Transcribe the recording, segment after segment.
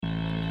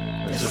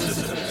The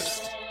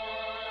Sisyphist,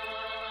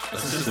 a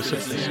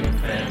Sisyphean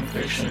fan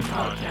fiction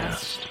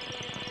podcast,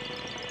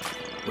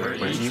 where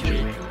each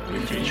week we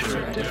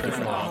feature a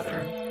different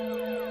author,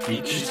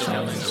 each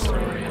telling a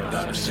story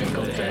about a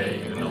single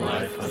day in the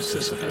life of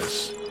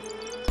Sisyphus,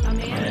 a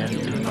man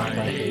who defied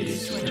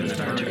Hades to an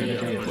eternity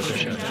of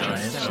pushing a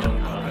giant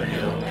stone up a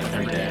hill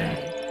every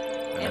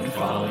day and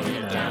following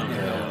it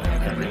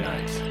downhill every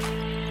night.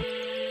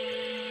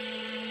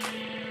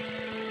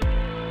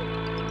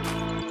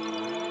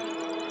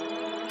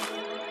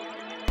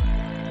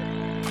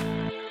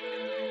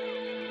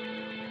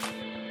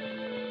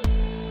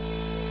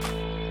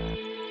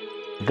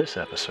 This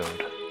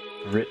episode,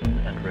 written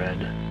and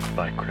read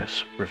by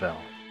Chris Revell.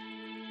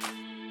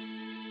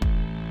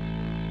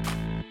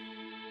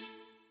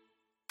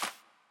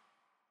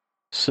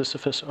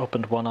 Sisyphus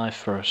opened one eye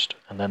first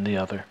and then the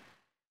other.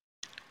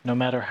 No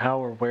matter how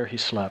or where he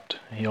slept,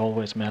 he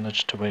always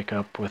managed to wake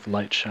up with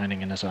light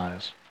shining in his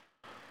eyes.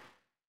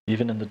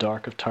 Even in the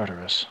dark of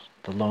Tartarus,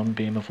 the lone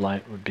beam of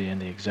light would be in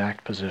the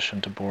exact position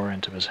to bore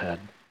into his head.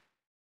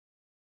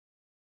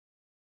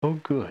 "Oh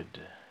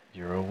good,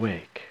 you're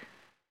awake."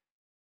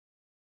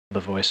 The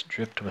voice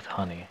dripped with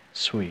honey,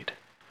 sweet,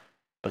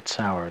 but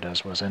soured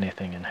as was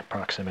anything in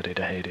proximity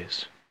to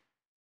Hades.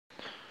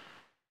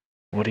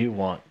 "What do you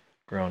want?"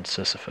 groaned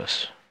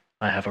Sisyphus.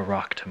 "I have a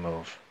rock to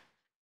move."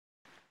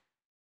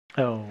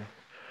 "Oh,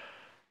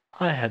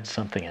 I had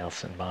something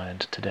else in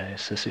mind today,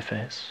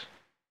 Sisyphus."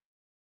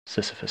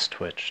 Sisyphus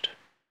twitched.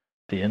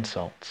 The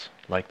insults,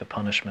 like the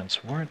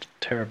punishments, weren't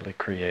terribly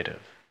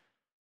creative,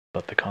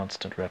 but the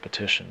constant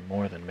repetition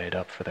more than made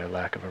up for their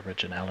lack of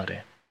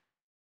originality.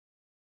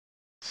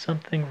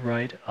 "Something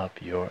right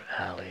up your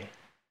alley."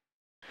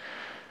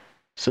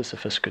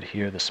 Sisyphus could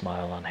hear the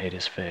smile on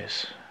Hades'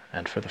 face,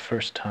 and for the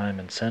first time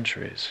in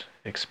centuries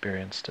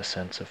experienced a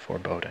sense of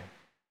foreboding.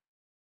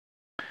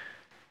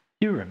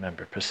 "You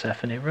remember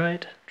Persephone,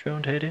 right?"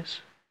 droned Hades.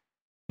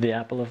 "The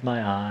apple of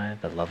my eye,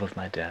 the love of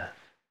my death.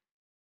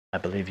 I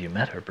believe you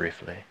met her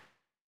briefly.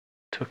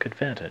 Took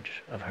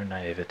advantage of her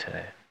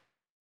naivete."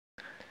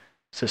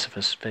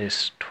 Sisyphus'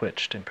 face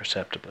twitched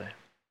imperceptibly.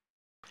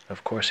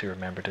 Of course he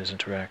remembered his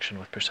interaction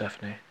with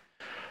Persephone.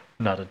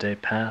 Not a day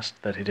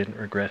passed that he didn't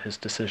regret his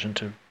decision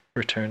to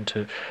return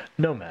to...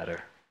 "No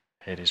matter,"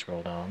 Hades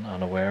rolled on,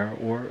 unaware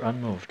or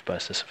unmoved by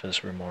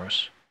Sisyphus'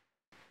 remorse.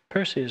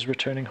 "Perse is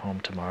returning home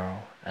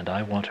tomorrow, and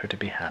I want her to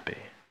be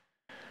happy.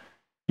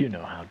 You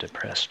know how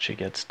depressed she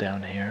gets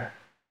down here."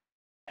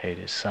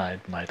 Hades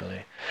sighed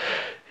mightily.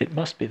 "It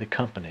must be the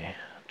company,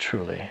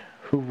 truly.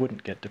 Who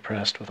wouldn't get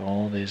depressed with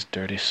all these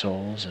dirty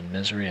souls and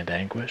misery and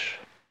anguish?"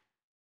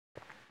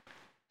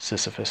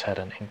 Sisyphus had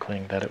an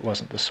inkling that it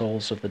wasn't the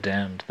souls of the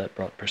damned that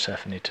brought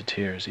Persephone to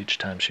tears each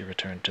time she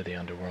returned to the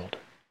underworld.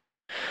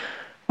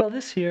 "Well,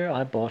 this year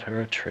I bought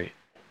her a treat,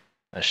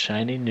 a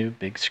shiny new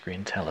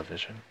big-screen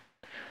television,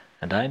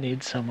 and I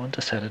need someone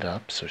to set it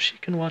up so she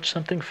can watch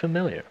something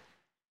familiar.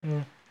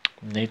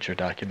 Nature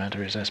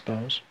documentaries, I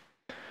suppose."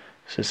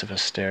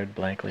 Sisyphus stared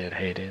blankly at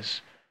Hades,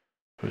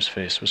 whose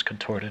face was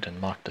contorted in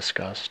mock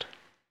disgust.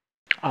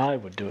 "I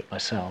would do it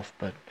myself,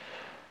 but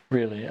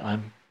really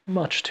I'm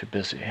much too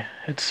busy.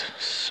 It's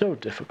so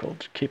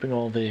difficult keeping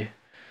all the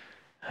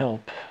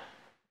help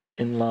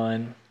in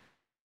line.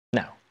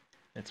 Now,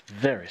 it's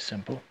very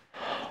simple.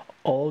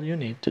 All you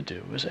need to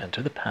do is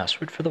enter the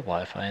password for the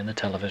Wi-Fi in the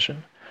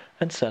television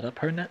and set up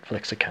her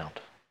Netflix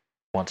account.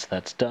 Once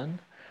that's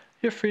done,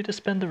 you're free to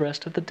spend the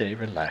rest of the day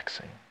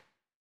relaxing."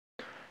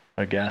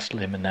 A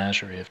ghastly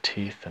menagerie of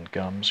teeth and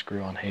gums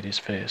grew on Hades'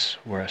 face,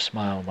 where a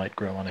smile might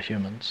grow on a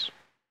human's.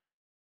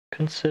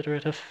 "Consider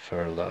it a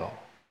furlough."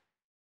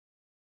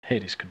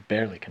 Hades could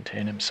barely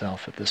contain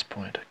himself at this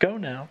point. "Go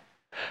now,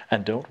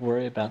 and don't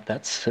worry about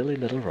that silly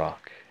little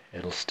rock.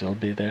 It'll still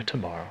be there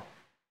tomorrow."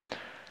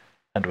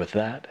 And with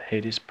that,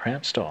 Hades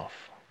pranced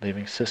off,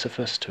 leaving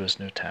Sisyphus to his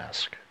new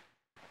task.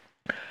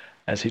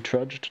 As he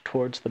trudged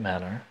towards the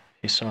manor,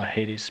 he saw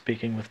Hades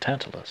speaking with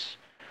Tantalus,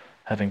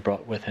 having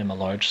brought with him a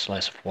large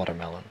slice of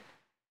watermelon.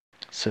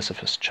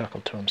 Sisyphus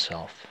chuckled to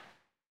himself.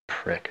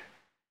 Prick.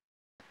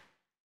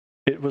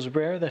 It was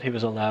rare that he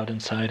was allowed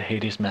inside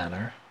Hades'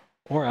 manor,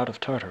 or out of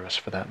Tartarus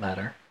for that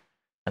matter,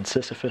 and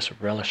Sisyphus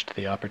relished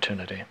the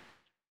opportunity.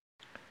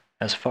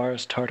 As far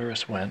as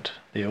Tartarus went,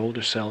 the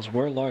older cells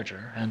were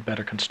larger and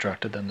better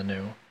constructed than the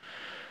new,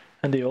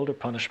 and the older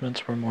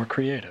punishments were more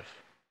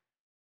creative.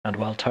 And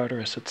while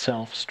Tartarus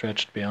itself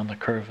stretched beyond the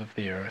curve of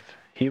the earth,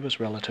 he was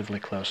relatively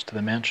close to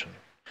the mansion.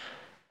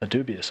 A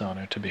dubious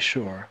honor, to be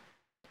sure,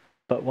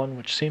 but one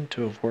which seemed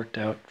to have worked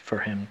out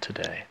for him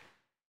today.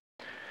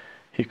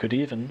 He could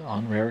even,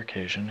 on rare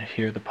occasion,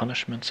 hear the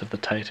punishments of the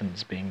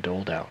Titans being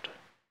doled out.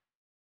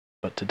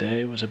 But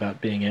today was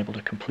about being able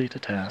to complete a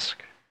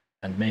task,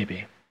 and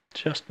maybe,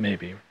 just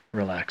maybe,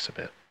 relax a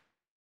bit.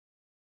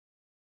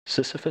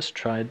 Sisyphus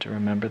tried to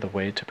remember the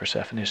way to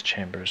Persephone's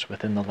chambers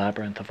within the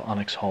labyrinth of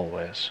onyx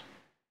hallways.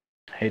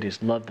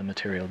 Hades loved the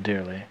material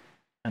dearly,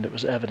 and it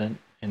was evident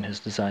in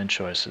his design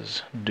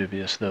choices,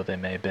 dubious though they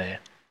may be.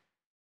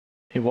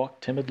 He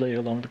walked timidly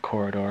along the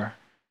corridor,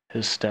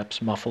 his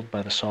steps muffled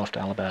by the soft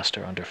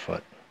alabaster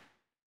underfoot.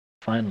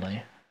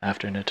 Finally,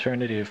 after an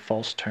eternity of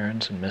false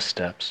turns and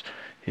missteps,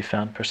 he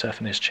found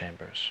Persephone's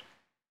chambers.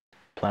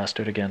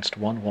 Plastered against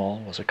one wall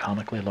was a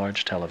comically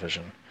large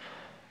television,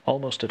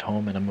 almost at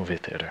home in a movie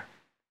theater.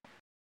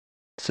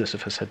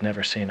 Sisyphus had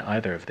never seen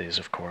either of these,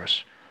 of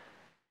course,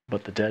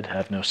 but the dead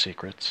have no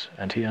secrets,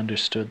 and he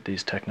understood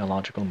these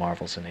technological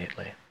marvels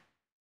innately.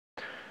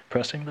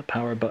 Pressing the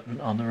power button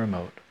on the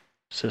remote,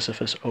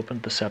 Sisyphus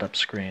opened the setup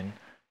screen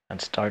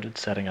and started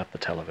setting up the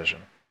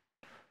television.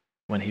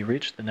 When he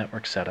reached the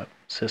network setup,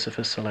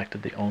 Sisyphus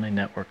selected the only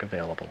network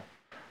available,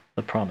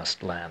 the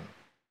Promised Land.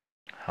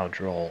 How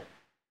droll.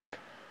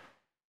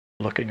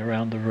 Looking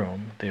around the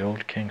room, the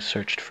old king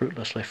searched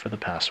fruitlessly for the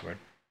password.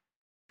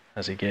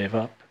 As he gave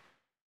up,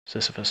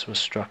 Sisyphus was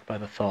struck by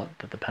the thought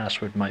that the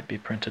password might be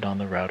printed on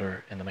the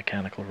router in the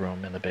mechanical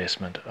room in the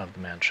basement of the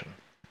mansion.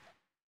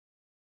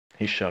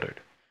 He shuddered.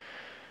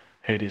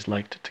 Hades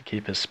liked to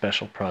keep his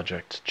special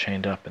projects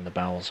chained up in the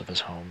bowels of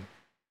his home,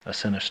 a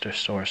sinister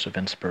source of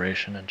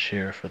inspiration and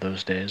cheer for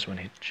those days when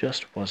he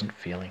just wasn't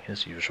feeling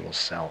his usual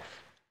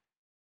self.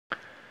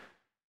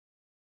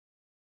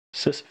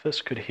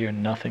 Sisyphus could hear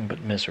nothing but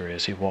misery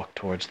as he walked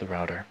towards the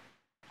router.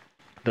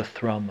 The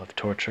thrum of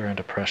torture and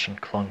oppression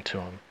clung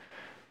to him,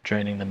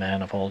 draining the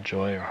man of all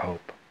joy or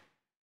hope.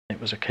 It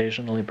was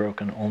occasionally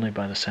broken only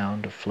by the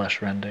sound of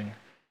flesh rending,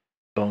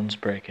 bones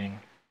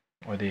breaking,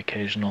 or the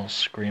occasional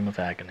scream of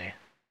agony.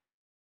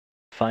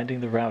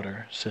 Finding the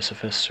router,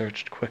 Sisyphus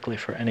searched quickly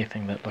for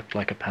anything that looked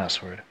like a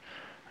password,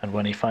 and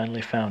when he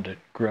finally found it,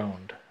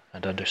 groaned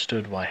and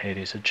understood why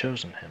Hades had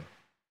chosen him.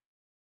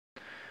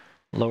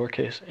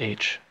 Lowercase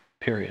h,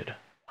 period,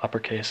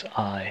 uppercase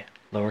I,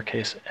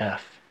 lowercase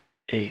f,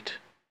 8,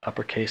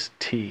 uppercase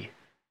T,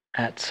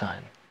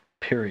 @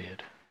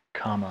 period,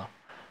 comma,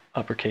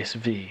 uppercase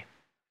V,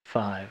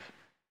 5,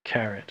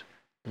 caret,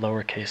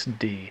 lowercase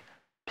d,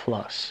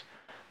 plus,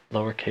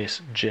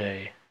 lowercase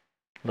j,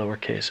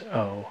 lowercase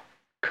o,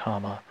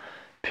 comma,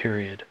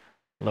 period,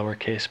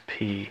 lowercase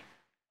p,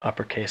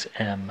 uppercase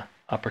m,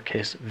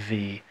 uppercase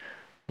v,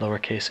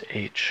 lowercase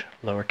h,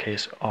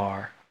 lowercase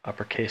r,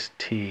 uppercase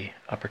T,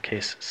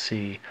 uppercase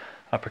C,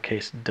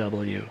 uppercase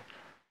W,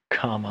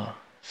 comma,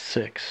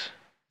 6,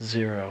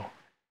 0,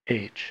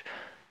 H,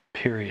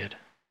 period,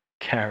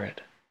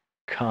 caret,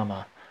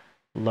 comma,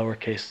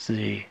 lowercase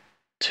z,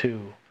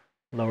 2,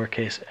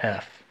 lowercase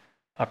f,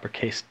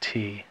 uppercase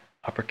T,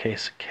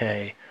 uppercase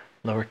K,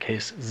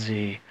 lowercase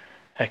z,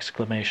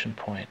 exclamation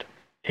point,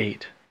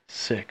 8,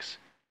 6,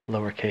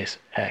 lowercase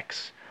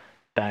x,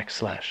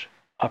 backslash,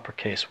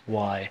 uppercase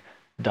Y,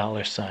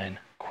 $,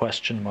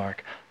 question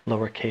mark,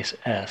 lowercase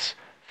s,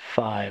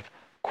 5,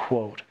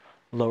 quote,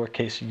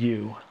 lowercase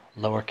u,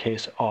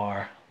 lowercase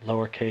r,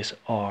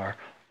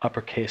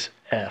 uppercase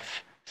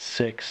f,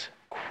 6,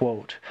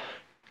 quote,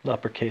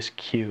 uppercase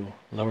q,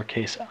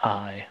 lowercase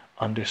I,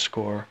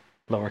 underscore,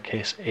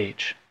 lowercase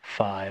h,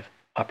 5,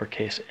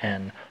 uppercase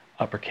n,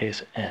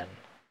 uppercase n.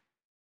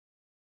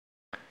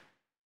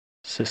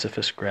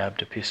 Sisyphus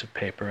grabbed a piece of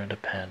paper and a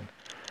pen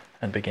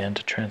and began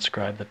to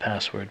transcribe the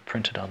password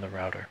printed on the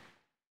router.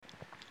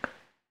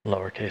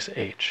 Lowercase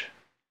h,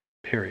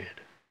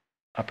 period,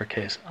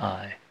 uppercase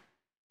I,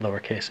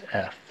 lowercase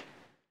f,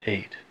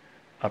 8,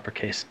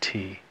 uppercase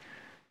T,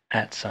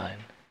 @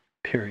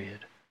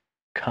 period,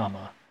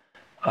 comma,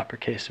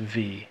 uppercase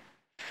V,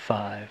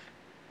 5,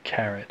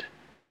 caret,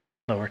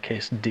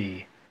 lowercase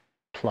d,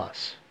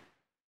 plus.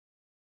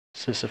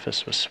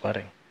 Sisyphus was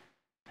sweating.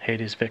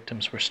 Hades'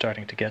 victims were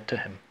starting to get to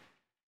him.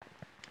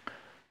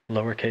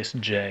 Lowercase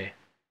j,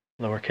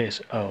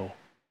 lowercase o,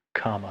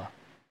 comma,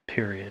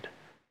 period,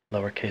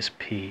 lowercase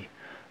p,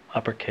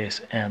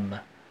 uppercase m,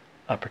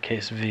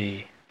 uppercase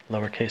v,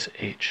 lowercase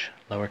h,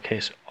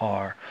 lowercase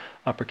r,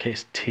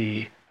 uppercase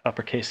t,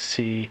 uppercase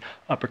c,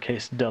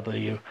 uppercase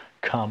w,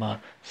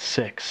 comma,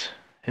 6.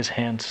 His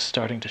hands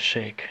starting to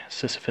shake.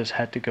 Sisyphus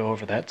had to go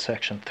over that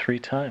section 3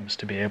 times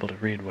to be able to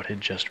read what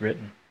he'd just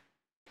written.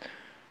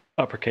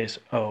 Uppercase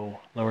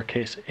O,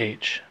 lowercase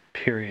h,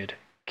 period,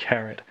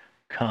 caret,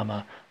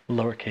 comma,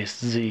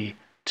 lowercase z,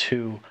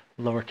 2,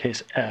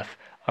 lowercase f,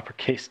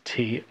 uppercase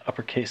T,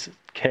 uppercase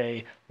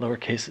K,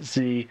 lowercase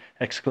z,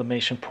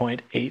 exclamation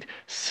point, 8,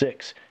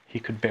 6. He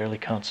could barely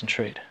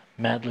concentrate,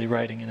 madly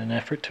writing in an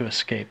effort to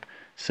escape.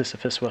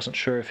 Sisyphus wasn't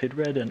sure if he'd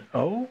read an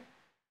O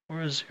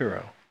or a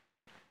 0.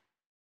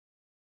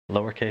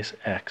 Lowercase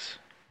x,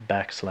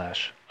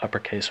 backslash,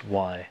 uppercase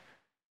Y,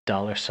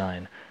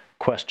 $,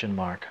 question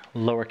mark,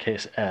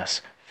 lowercase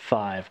s,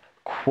 5,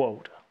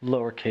 quote,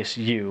 lowercase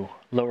u,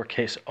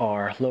 lowercase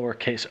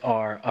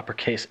r,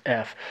 uppercase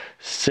f,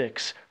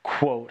 6,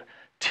 quote,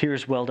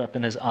 tears welled up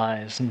in his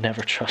eyes.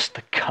 Never trust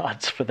the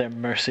gods for their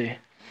mercy.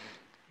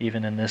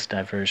 Even in this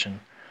diversion,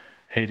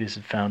 Hades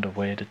had found a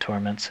way to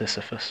torment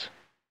Sisyphus.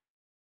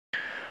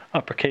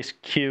 Uppercase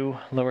Q,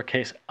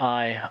 lowercase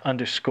I,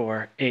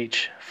 underscore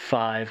H,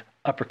 5,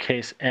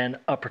 uppercase N.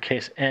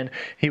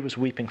 He was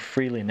weeping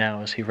freely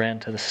now as he ran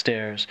to the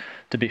stairs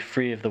to be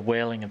free of the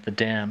wailing of the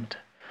damned.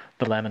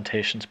 The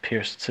lamentations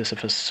pierced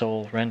Sisyphus'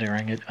 soul,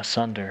 rending it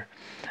asunder,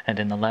 and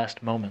in the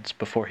last moments,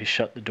 before he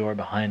shut the door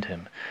behind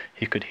him,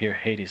 he could hear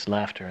Hades'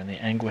 laughter and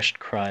the anguished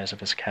cries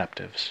of his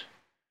captives.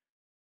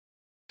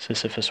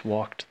 Sisyphus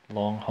walked the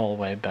long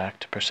hallway back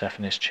to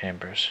Persephone's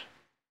chambers.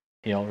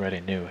 He already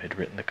knew he'd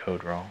written the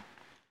code wrong.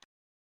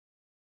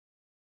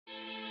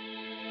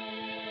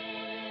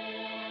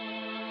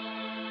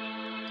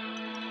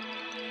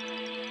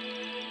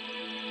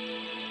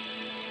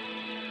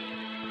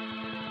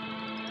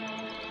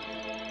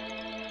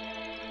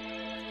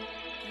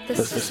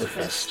 The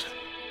Sisyphist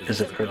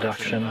is a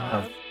production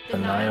of the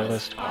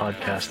Nihilist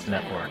Podcast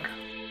Network.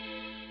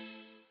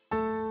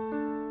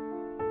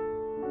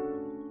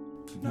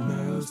 The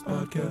Nihilist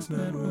Podcast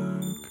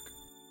Network.